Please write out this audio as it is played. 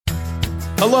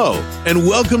Hello, and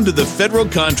welcome to the Federal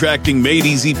Contracting Made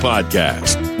Easy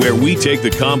podcast, where we take the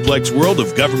complex world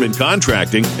of government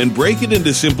contracting and break it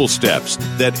into simple steps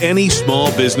that any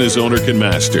small business owner can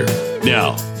master.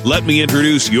 Now, let me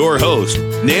introduce your host,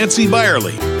 Nancy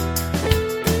Byerly.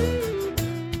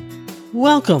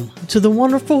 Welcome to the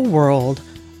wonderful world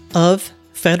of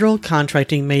Federal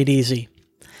Contracting Made Easy.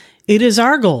 It is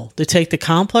our goal to take the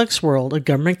complex world of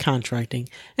government contracting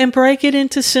and break it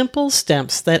into simple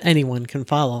steps that anyone can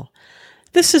follow.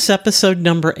 This is episode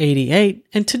number 88,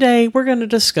 and today we're going to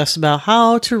discuss about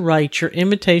how to write your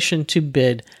invitation to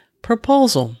bid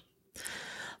proposal.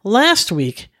 Last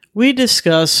week, we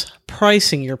discussed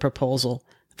pricing your proposal.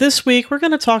 This week, we're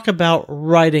going to talk about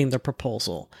writing the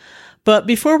proposal. But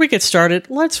before we get started,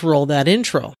 let's roll that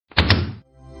intro.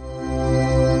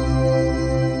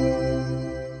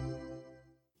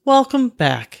 Welcome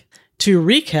back. To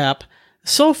recap,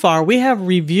 so far we have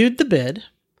reviewed the bid,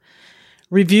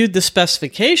 reviewed the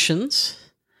specifications,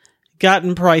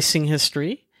 gotten pricing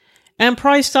history, and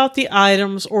priced out the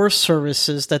items or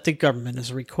services that the government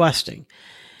is requesting.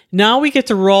 Now we get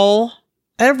to roll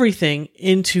everything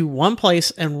into one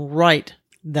place and write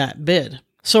that bid.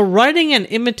 So writing an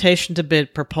invitation to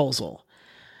bid proposal.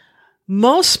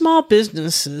 Most small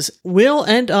businesses will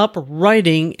end up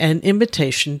writing an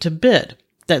invitation to bid.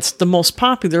 That's the most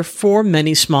popular for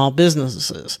many small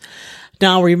businesses.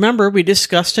 Now remember, we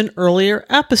discussed in earlier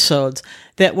episodes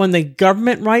that when the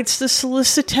government writes the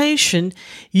solicitation,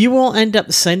 you will end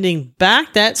up sending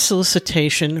back that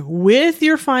solicitation with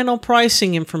your final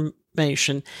pricing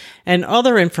information and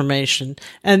other information,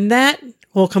 and that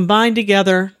will combine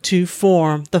together to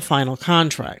form the final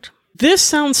contract. This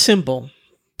sounds simple,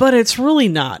 but it's really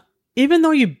not. Even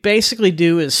though you basically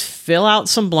do is fill out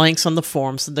some blanks on the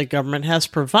forms that the government has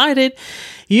provided,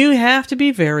 you have to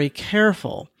be very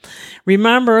careful.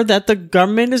 Remember that the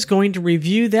government is going to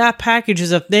review that package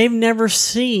as if they've never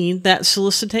seen that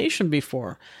solicitation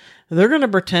before. They're going to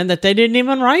pretend that they didn't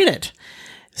even write it.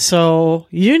 So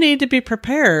you need to be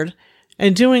prepared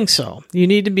in doing so. You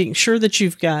need to be sure that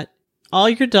you've got all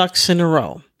your ducks in a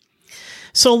row.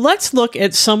 So let's look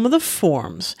at some of the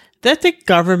forms that the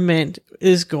government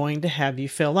is going to have you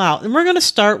fill out. And we're going to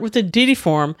start with the DD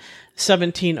Form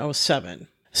 1707.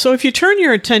 So if you turn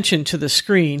your attention to the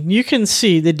screen, you can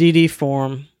see the DD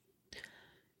Form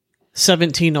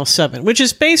 1707, which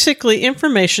is basically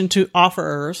information to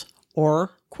offerors or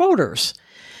quoters.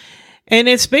 And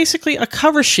it's basically a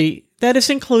cover sheet that is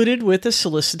included with the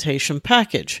solicitation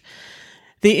package.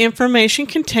 The information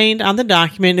contained on the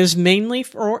document is mainly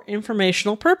for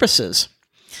informational purposes.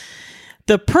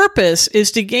 The purpose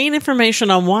is to gain information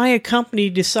on why a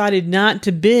company decided not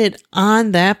to bid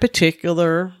on that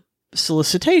particular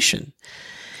solicitation.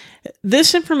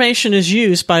 This information is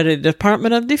used by the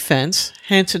Department of Defense,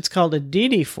 hence it's called a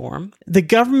DD form. The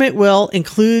government will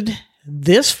include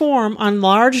this form on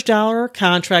large dollar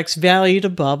contracts valued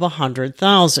above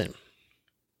 $100,000.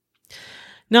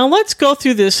 Now let's go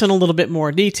through this in a little bit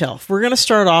more detail. We're going to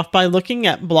start off by looking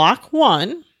at Block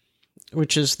 1,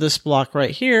 which is this block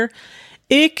right here.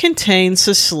 It contains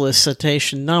the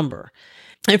solicitation number.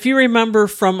 If you remember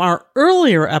from our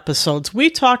earlier episodes, we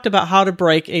talked about how to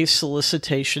break a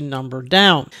solicitation number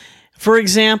down. For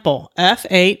example,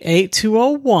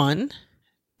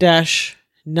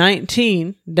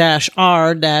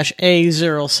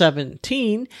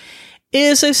 F88201-19-R-A017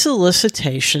 is a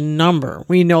solicitation number.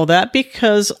 We know that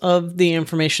because of the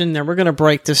information there. We're going to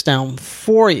break this down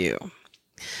for you.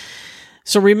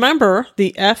 So remember,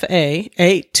 the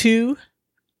FA821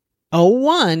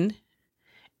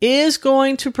 is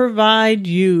going to provide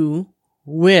you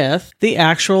with the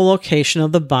actual location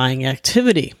of the buying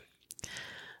activity.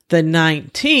 The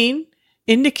 19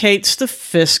 indicates the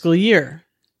fiscal year,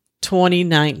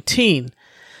 2019.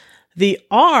 The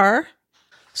R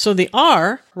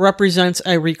represents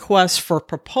a request for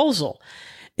proposal.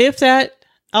 If that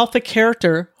alpha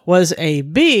character was a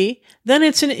B, then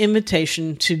it's an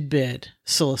invitation to bid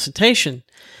solicitation.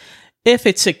 If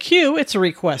it's a Q, it's a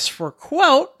request for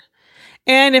quote.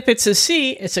 And if it's a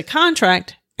C, it's a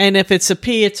contract. And if it's a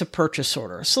P, it's a purchase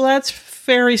order. So that's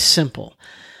very simple.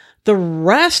 The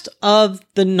rest of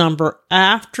the number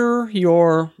after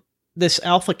this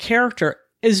alpha character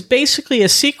is basically a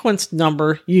sequence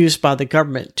number used by the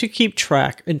government to keep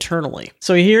track internally.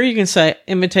 So here you can say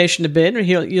invitation to bid, or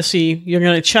here you'll see you're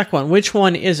going to check one. Which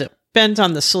one is it? Depends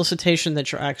on the solicitation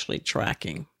that you're actually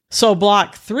tracking. So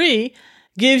Block 3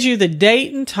 gives you the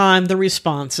date and time the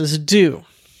response is due.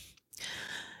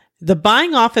 The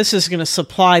buying office is going to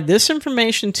supply this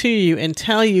information to you and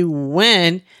tell you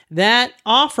when that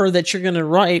offer that you're going to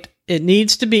write, it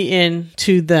needs to be in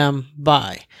to them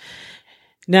by.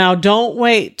 Now, don't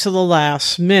wait till the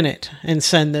last minute and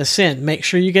send this in. Make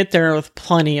sure you get there with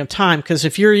plenty of time, because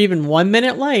if you're even 1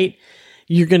 minute late,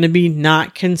 you're going to be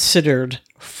not considered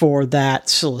for that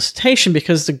solicitation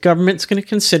because the government's going to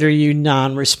consider you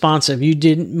non-responsive. You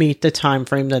didn't meet the time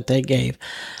frame that they gave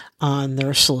on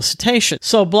their solicitation.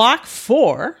 So block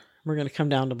 4, we're going to come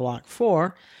down to block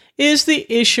 4, is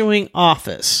the issuing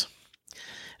office.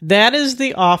 That is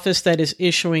the office that is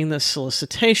issuing the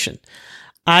solicitation.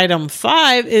 Item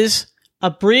 5 is a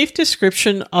brief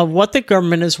description of what the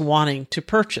government is wanting to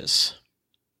purchase.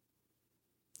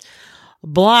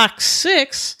 Block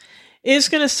 6 is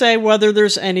going to say whether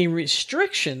there's any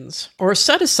restrictions or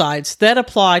set-asides that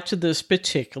apply to this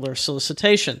particular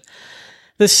solicitation.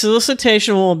 The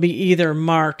solicitation will be either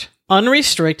marked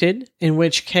unrestricted, in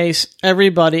which case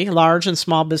everybody, large and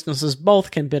small businesses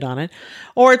both, can bid on it,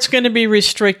 or it's going to be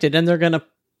restricted, and they're going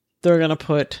to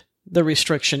put the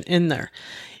restriction in there.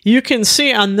 You can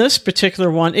see on this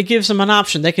particular one, it gives them an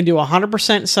option. They can do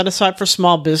 100% set aside for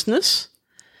small business,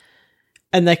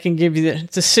 and they can give you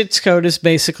the SITS code is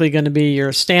basically going to be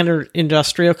your standard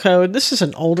industrial code. This is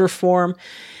an older form.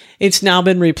 It's now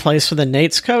been replaced with a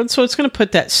NAITS code, so it's going to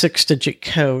put that 6-digit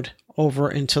code over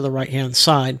into the right-hand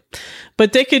side.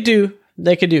 But they could do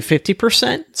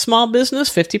 50% small business,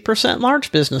 50%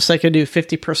 large business. They could do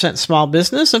 50% small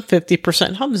business and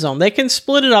 50% hub zone. They can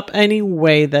split it up any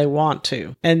way they want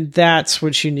to. And that's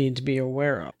what you need to be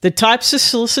aware of. The types of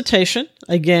solicitation,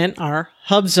 again, are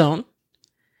hub zone.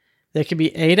 They could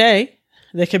be 8A.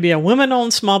 They could be a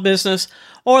women-owned small business,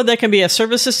 or they can be a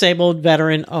service-disabled,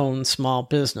 veteran-owned small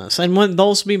business. And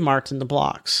those will be marked in the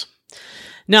blocks.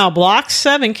 Now, block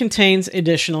 7 contains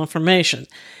additional information.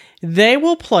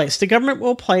 The government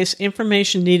will place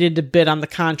information needed to bid on the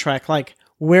contract, like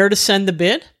where to send the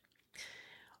bid,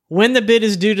 when the bid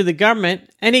is due to the government,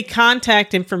 any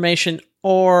contact information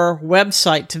or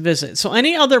website to visit. So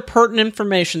any other pertinent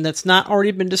information that's not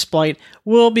already been displayed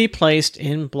will be placed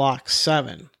in block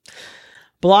 7.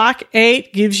 Block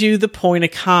 8 gives you the point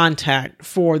of contact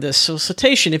for this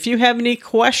solicitation. If you have any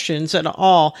questions at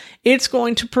all, it's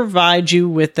going to provide you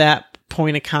with that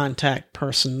point of contact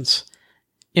person's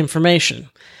information.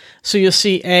 So you'll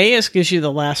see A, it gives you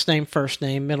the last name, first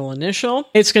name, middle initial.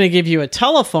 It's going to give you a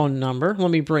telephone number.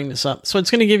 Let me bring this up. So it's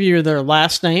going to give you their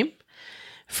last name,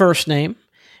 first name.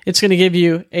 It's going to give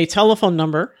you a telephone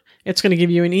number. It's going to give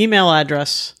you an email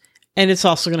address. And it's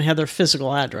also going to have their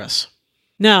physical address.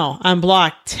 Now, on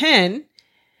block 10,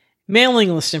 mailing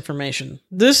list information.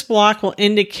 This block will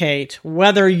indicate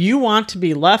whether you want to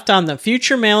be left on the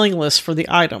future mailing list for the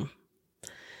item.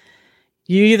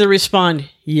 You either respond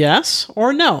yes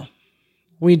or no.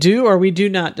 We do or we do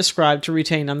not describe to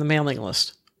retain on the mailing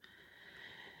list.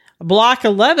 Block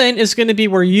 11 is going to be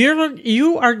where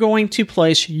you are going to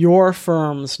place your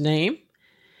firm's name,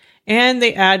 and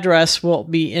the address will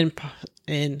be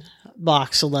in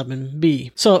box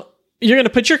 11B. So you're going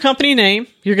to put your company name,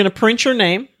 you're going to print your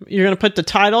name, you're going to put the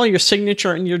title, your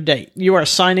signature, and your date. You are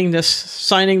signing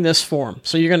this form.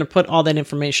 So you're going to put all that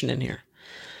information in here.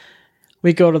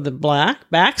 We go to the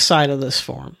back side of this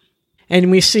form, and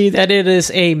we see that it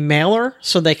is a mailer,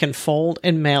 so they can fold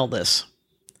and mail this.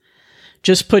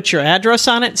 Just put your address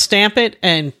on it, stamp it,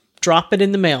 and drop it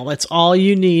in the mail. That's all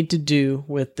you need to do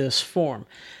with this form.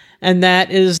 And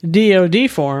that is DOD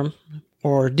form,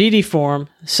 or DD form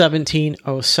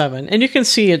 1707. And you can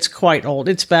see it's quite old.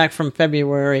 It's back from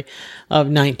February of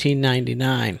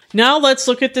 1999. Now let's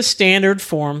look at the standard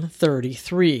form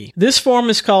 33. This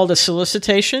form is called a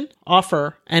solicitation,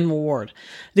 offer, and award.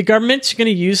 The government's going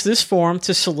to use this form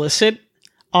to solicit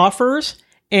offers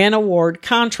and award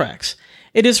contracts.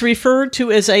 It is referred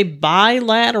to as a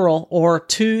bilateral or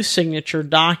two-signature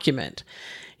document.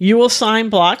 You will sign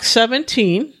block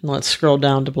 17. Let's scroll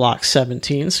down to block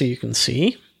 17 so you can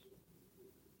see.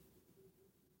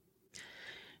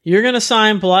 You're going to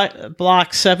sign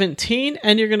block 17,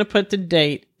 and you're going to put the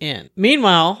date in.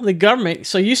 Meanwhile, the government,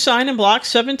 so you sign in block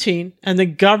 17, and the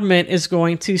government is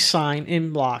going to sign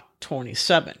in block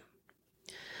 27.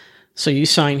 So you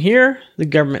sign here, the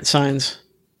government signs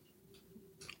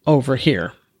over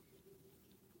here.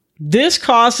 This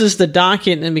causes the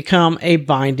document to become a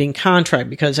binding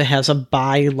contract because it has a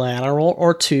bilateral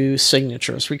or two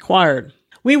signatures required.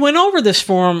 We went over this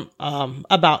form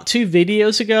about 2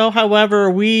 videos ago.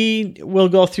 However, we will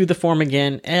go through the form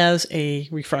again as a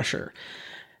refresher.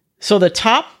 So the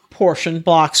top portion,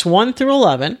 blocks 1 through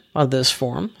 11 of this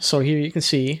form, so here you can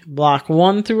see block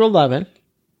 1 through 11,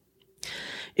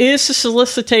 is the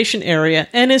solicitation area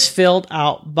and is filled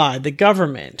out by the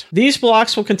government. These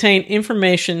blocks will contain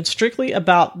information strictly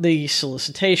about the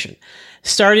solicitation.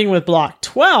 Starting with block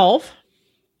 12,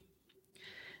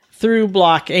 through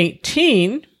block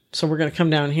 18, so we're going to come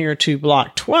down here to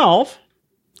block 12,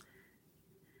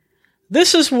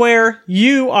 this is where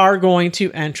you are going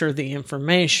to enter the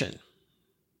information.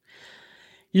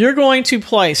 You're going to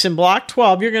place in block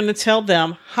 12, you're going to tell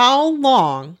them how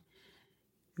long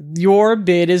your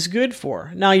bid is good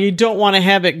for. Now, you don't want to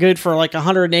have it good for like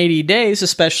 180 days,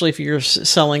 especially if you're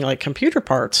selling like computer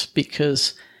parts,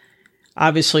 because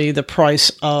obviously the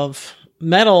price of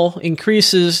metal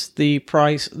increases, the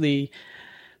price it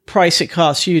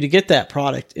costs you to get that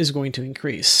product is going to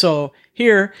increase. So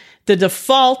here, the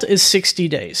default is 60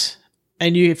 days.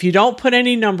 And if you don't put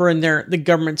any number in there, the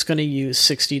government's going to use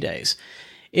 60 days.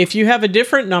 If you have a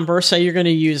different number, say you're going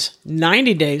to use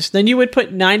 90 days, then you would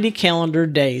put 90 calendar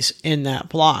days in that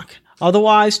block.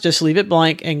 Otherwise, just leave it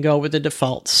blank and go with the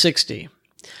default 60.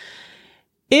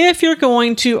 If you're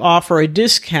going to offer a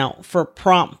discount for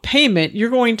prompt payment, you're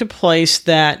going to place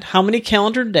that how many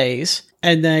calendar days,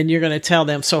 and then you're going to tell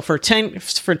them, so for 10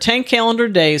 calendar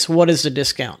days, what is the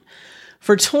discount?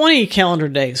 For 20 calendar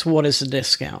days, what is the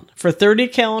discount? For 30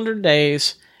 calendar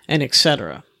days, and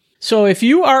etc. So if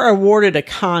you are awarded a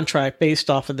contract based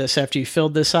off of this after you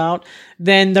filled this out,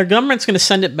 then the government's going to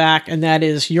send it back, and that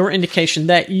is your indication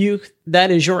that you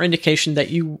won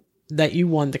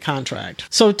the contract.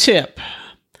 So tip,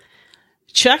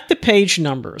 check the page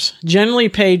numbers. Generally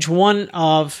page 1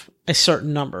 of a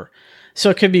certain number. So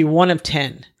it could be 1 of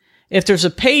 10. If there's a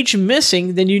page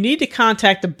missing, then you need to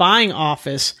contact the buying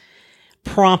office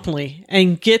promptly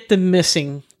and get the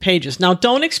missing pages. Now,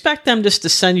 don't expect them just to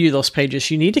send you those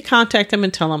pages. You need to contact them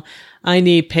and tell them, I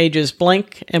need pages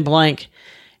blank and blank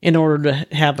in order to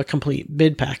have a complete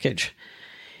bid package.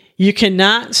 You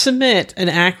cannot submit an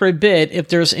accurate bid if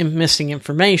there's missing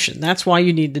information. That's why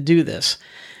you need to do this.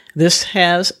 This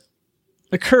has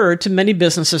occurred to many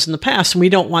businesses in the past, and we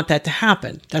don't want that to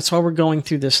happen. That's why we're going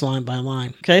through this line by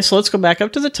line. Okay, so let's go back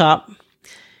up to the top.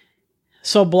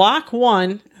 So block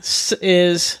 1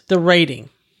 is the rating.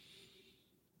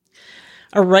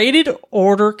 A rated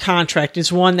order contract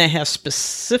is one that has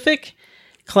specific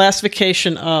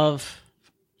classification of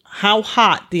how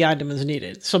hot the item is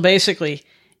needed. So basically,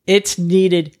 it's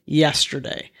needed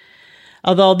yesterday.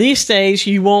 Although these days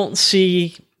you won't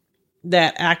see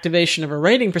that activation of a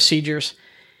rating procedures,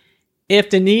 if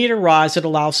the need arises, it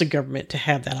allows the government to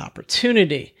have that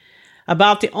opportunity.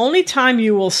 About the only time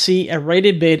you will see a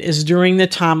rated bid is during the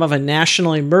time of a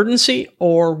national emergency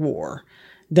or war.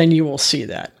 Then you will see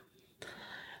that.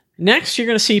 Next, you're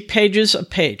going to see pages of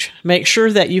page. Make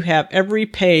sure that you have every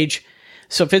page.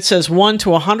 So if it says 1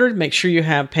 to 100, make sure you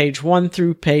have page 1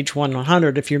 through page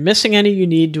 100. If you're missing any, you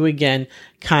need to, again,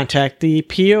 contact the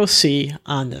POC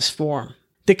on this form.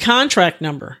 The contract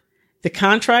number. The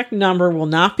contract number will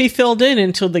not be filled in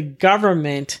until the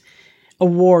government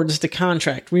awards the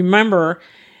contract. Remember,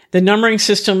 the numbering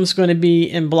system is going to be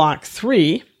in block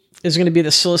 3, is going to be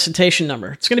the solicitation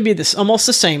number. It's going to be this almost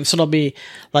the same. So it'll be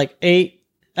like FA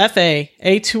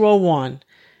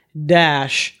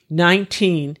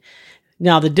A201-19.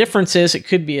 Now, the difference is it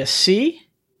could be a C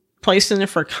placed in there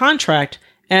for contract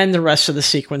and the rest of the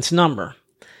sequence number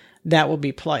that will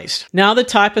be placed. Now, the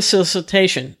type of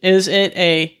solicitation. Is it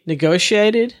a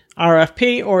negotiated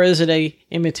RFP or is it a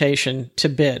invitation to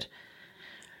bid?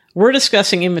 We're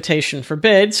discussing invitation for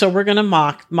bid, so we're going to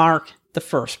mark the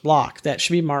first block. That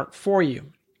should be marked for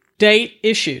you. Date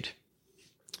issued.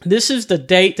 This is the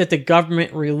date that the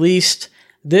government released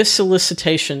this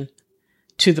solicitation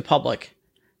to the public.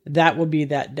 That will be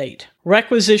that date.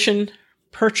 Requisition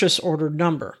purchase order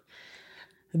number.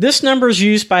 This number is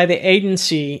used by the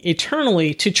agency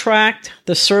eternally to track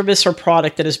the service or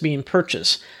product that is being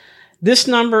purchased. This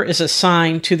number is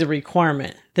assigned to the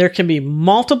requirement. There can be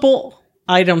multiple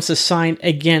items assigned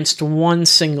against one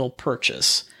single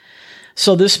purchase.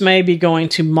 So this may be going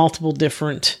to multiple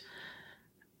different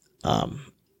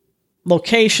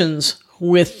locations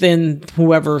within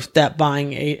whoever that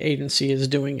buying agency is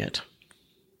doing it.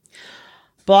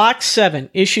 Block 7,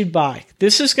 issued by.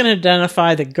 This is going to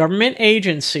identify the government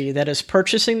agency that is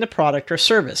purchasing the product or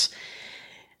service.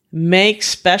 Make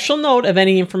special note of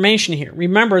any information here.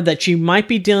 Remember that you might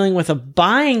be dealing with a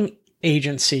buying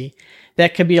agency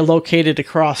that could be located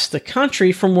across the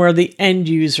country from where the end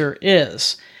user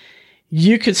is.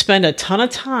 You could spend a ton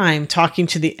of time talking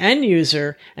to the end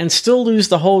user and still lose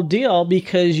the whole deal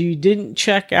because you didn't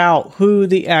check out who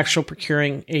the actual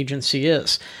procuring agency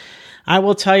is. I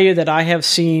will tell you that I have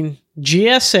seen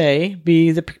GSA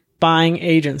be the buying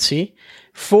agency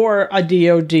for a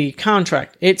DoD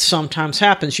contract. It sometimes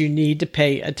happens. You need to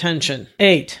pay attention.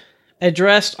 8.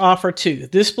 addressed offer to.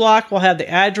 This block will have the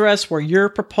address where your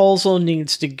proposal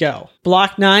needs to go.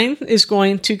 Block 9 is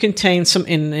going to contain some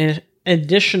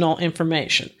additional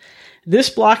information.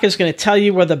 This block is going to tell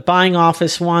you where the buying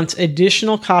office wants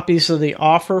additional copies of the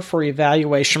offer for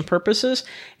evaluation purposes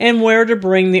and where to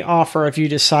bring the offer if you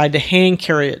decide to hand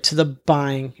carry it to the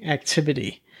buying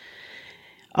activity.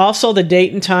 Also, the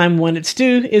date and time when it's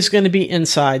due is going to be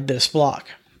inside this block.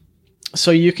 So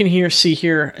you can see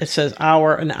here, it says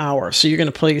hour and hour. So you're going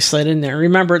to place that in there.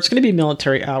 Remember, it's going to be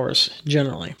military hours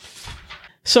generally.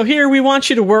 So here we want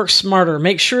you to work smarter.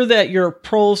 Make sure that your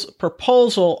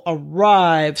proposal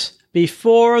arrives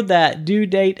before that due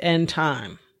date and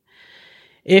time.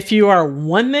 If you are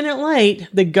 1 minute late,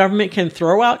 the government can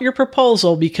throw out your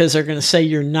proposal because they're going to say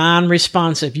you're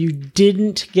non-responsive. You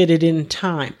didn't get it in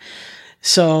time.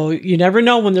 So you never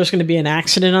know when there's going to be an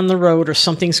accident on the road or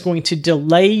something's going to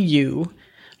delay you,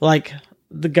 like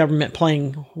the government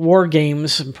playing war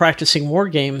games and practicing war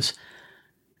games,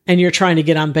 and you're trying to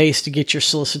get on base to get your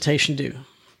solicitation due.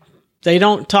 They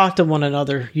don't talk to one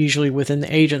another usually within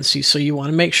the agency, so you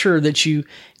want to make sure that you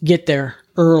get there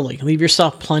early. Leave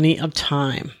yourself plenty of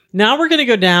time. Now we're going to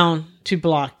go down to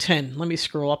block 10. Let me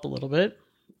scroll up a little bit.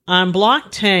 On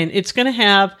block 10, it's going to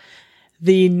have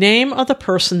the name of the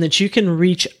person that you can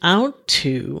reach out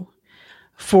to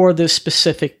for this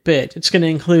specific bid. It's going to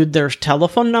include their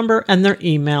telephone number and their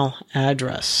email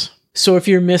address. So if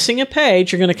you're missing a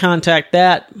page, you're going to contact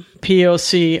that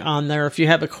POC on there. If you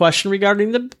have a question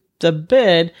regarding the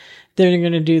bid, then you're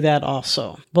going to do that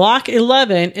also. Block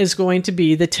 11 is going to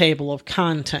be the table of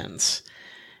contents.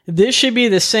 This should be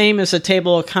the same as a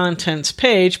table of contents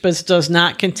page, but it does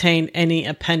not contain any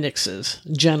appendixes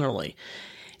generally.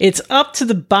 It's up to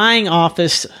the buying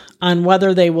office on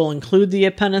whether they will include the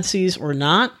appendices or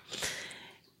not.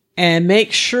 And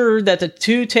make sure that the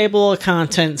two table of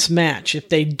contents match. If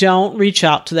they don't, reach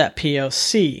out to that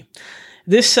POC.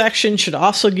 This section should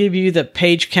also give you the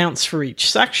page counts for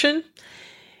each section.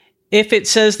 If it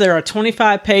says there are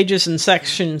 25 pages in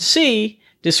section C,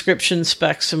 description,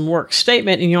 specs, and work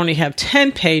statement, and you only have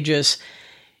 10 pages,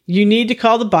 you need to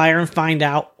call the buyer and find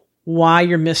out why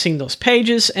you're missing those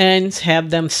pages and have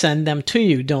them send them to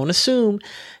you. Don't assume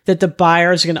that the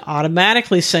buyer is going to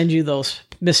automatically send you those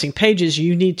missing pages.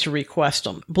 You need to request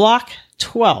them. Block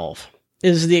 12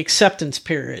 is the acceptance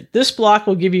period. This block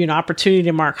will give you an opportunity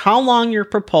to mark how long your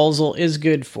proposal is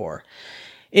good for.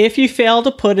 If you fail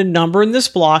to put a number in this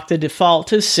block, the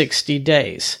default is 60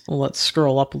 days. Let's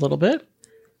scroll up a little bit.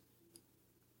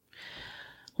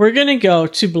 We're going to go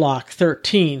to block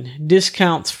 13,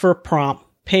 discounts for prompt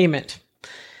payment.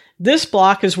 This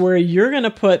block is where you're going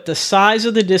to put the size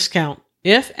of the discount,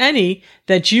 if any,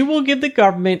 that you will give the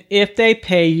government if they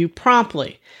pay you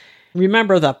promptly.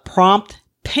 Remember, the Prompt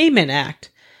Payment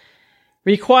Act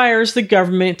requires the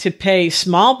government to pay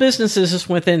small businesses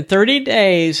within 30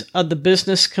 days of the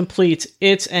business completes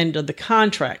its end of the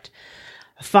contract.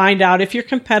 Find out if your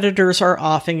competitors are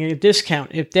offering a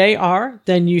discount. If they are,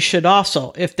 then you should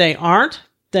also. If they aren't,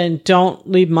 then don't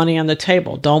leave money on the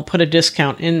table. Don't put a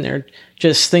discount in there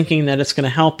just thinking that it's going to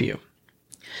help you.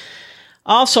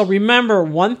 Also, remember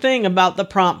one thing about the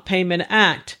Prompt Payment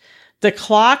Act. The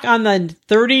clock on the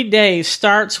 30 days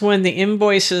starts when the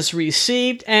invoice is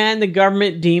received and the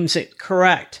government deems it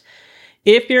correct.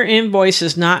 If your invoice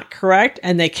is not correct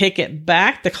and they kick it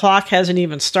back, the clock hasn't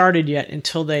even started yet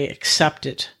until they accept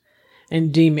it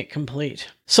and deem it complete.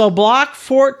 So block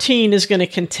 14 is going to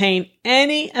contain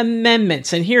any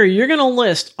amendments. And here you're going to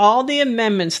list all the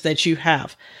amendments that you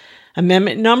have.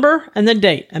 Amendment number and the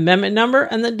date. Amendment number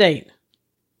and the date.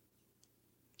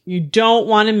 You don't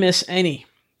want to miss any.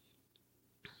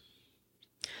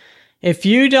 If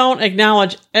you don't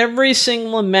acknowledge every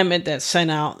single amendment that's sent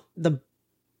out, the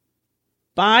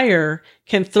buyer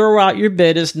can throw out your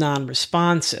bid as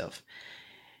non-responsive.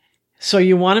 So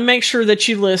you want to make sure that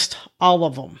you list all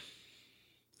of them.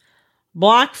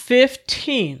 Block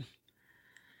 15.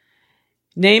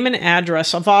 Name and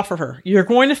address of offeror. You're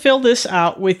going to fill this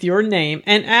out with your name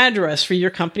and address for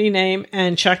your company name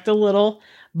and check the little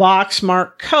box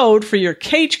marked code for your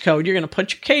cage code. You're going to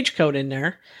put your cage code in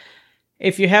there.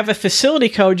 If you have a facility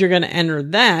code, you're going to enter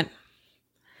that.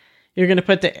 You're going to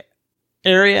put the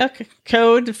area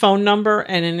code, the phone number,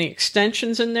 and any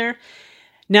extensions in there.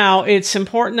 Now, it's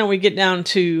important that we get down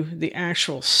to the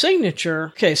actual signature.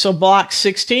 Okay, so block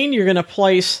 16, you're going to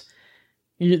place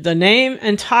the name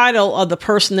and title of the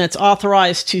person that's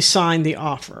authorized to sign the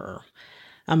offer.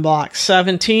 And block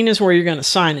 17 is where you're going to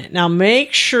sign it. Now,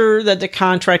 make sure that the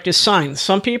contract is signed.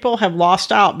 Some people have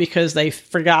lost out because they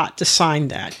forgot to sign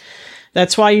that.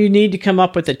 That's why you need to come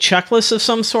up with a checklist of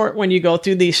some sort when you go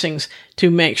through these things to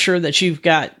make sure that you've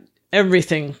got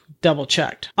everything double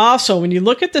checked. Also, when you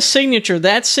look at the signature,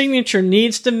 that signature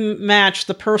needs to match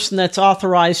the person that's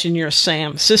authorized in your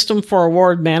SAM, System for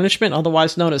Award Management,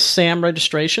 otherwise known as SAM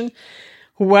registration.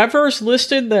 Whoever is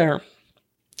listed there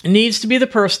needs to be the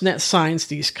person that signs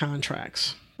these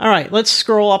contracts. All right, let's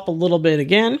scroll up a little bit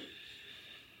again.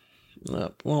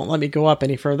 Won't let me go up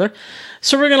any further.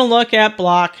 So we're going to look at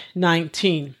Block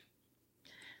 19.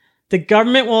 The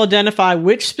government will identify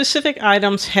which specific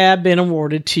items have been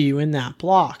awarded to you in that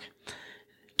block.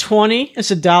 20 is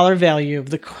the dollar value of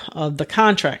the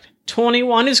contract.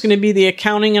 21 is going to be the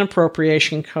accounting and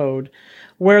appropriation code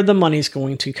where the money is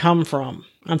going to come from.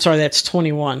 I'm sorry, that's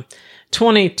 21.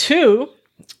 22,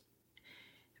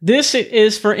 this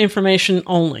is for information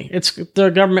only. The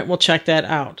government will check that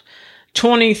out.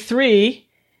 23,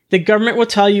 the government will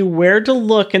tell you where to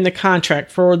look in the contract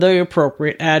for the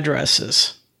appropriate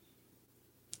addresses.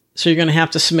 So you're going to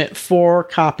have to submit 4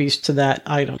 copies to that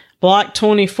item. Block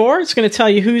 24, it's going to tell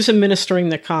you who's administering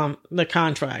the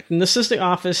contract. And this is the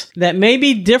office that may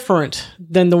be different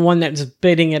than the one that's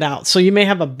bidding it out. So you may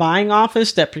have a buying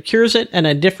office that procures it and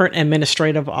a different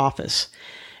administrative office.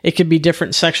 It could be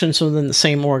different sections within the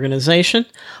same organization,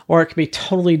 or it could be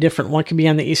totally different. One could be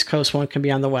on the East Coast, one could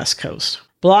be on the West Coast.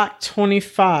 Block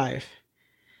 25.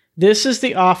 This is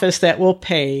the office that will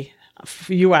pay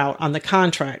you out on the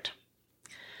contract.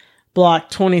 Block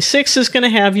 26 is going to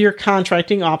have your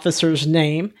contracting officer's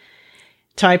name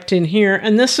typed in here,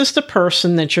 and this is the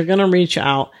person that you're going to reach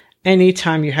out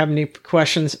anytime you have any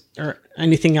questions or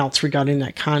anything else regarding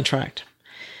that contract.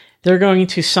 They're going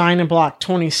to sign in Block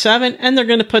 27, and they're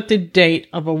going to put the date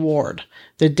of award,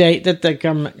 the date that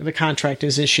the contract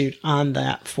is issued on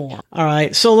that form. All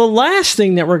right, so the last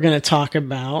thing that we're going to talk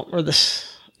about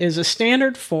is a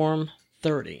standard Form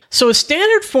 30. So a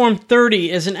standard Form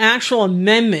 30 is an actual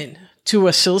amendment to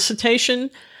a solicitation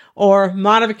or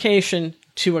modification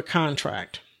to a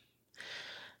contract.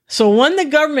 So when the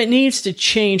government needs to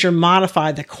change or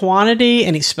modify the quantity,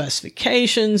 any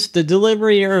specifications, the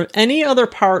delivery, or any other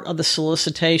part of the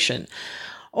solicitation,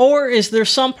 or is there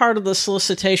some part of the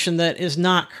solicitation that is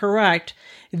not correct,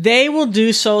 they will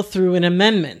do so through an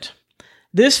amendment.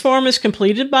 This form is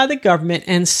completed by the government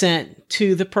and sent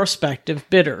to the prospective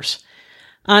bidders.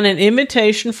 On an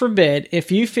invitation for bid,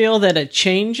 if you feel that a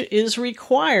change is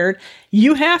required,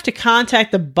 you have to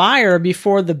contact the buyer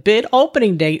before the bid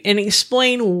opening date and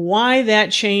explain why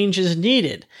that change is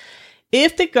needed.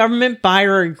 If the government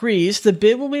buyer agrees, the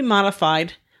bid will be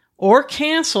modified or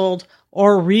canceled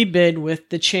or rebid with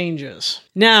the changes.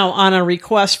 Now, on a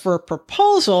request for a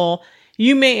proposal,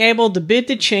 you may be able to bid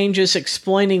the changes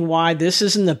explaining why this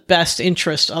is in the best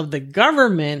interest of the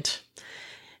government.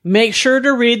 Make sure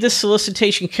to read the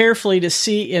solicitation carefully to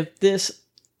see if this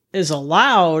is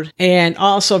allowed. And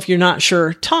also, if you're not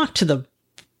sure, talk to the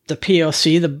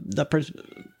POC, the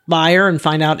buyer, and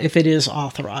find out if it is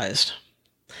authorized.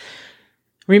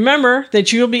 Remember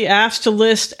that you'll be asked to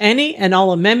list any and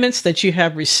all amendments that you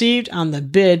have received on the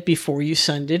bid before you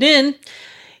send it in.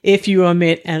 If you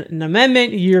omit an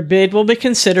amendment, your bid will be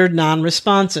considered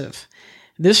non-responsive.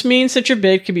 This means that your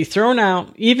bid can be thrown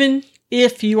out even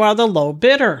if you are the low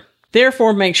bidder.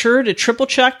 Therefore, make sure to triple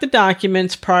check the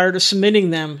documents prior to submitting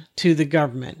them to the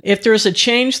government. If there is a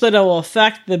change that will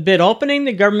affect the bid opening,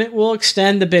 the government will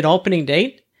extend the bid opening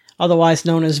date, otherwise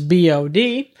known as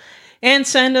BOD, and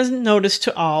send a notice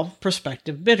to all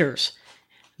prospective bidders.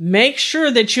 Make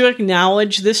sure that you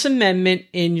acknowledge this amendment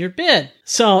in your bid.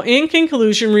 So, in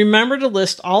conclusion, remember to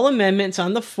list all amendments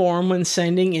on the form when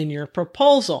sending in your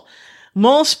proposal.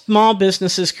 Most small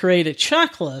businesses create a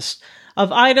checklist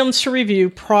of items to review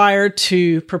prior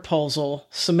to proposal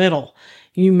submittal.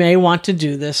 You may want to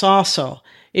do this also.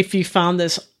 If you found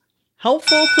this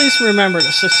helpful, please remember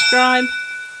to subscribe,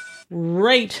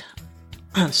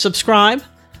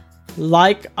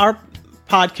 like our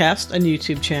podcast and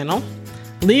YouTube channel,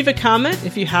 leave a comment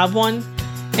if you have one,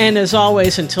 and as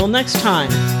always, until next time,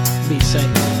 be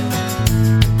safe.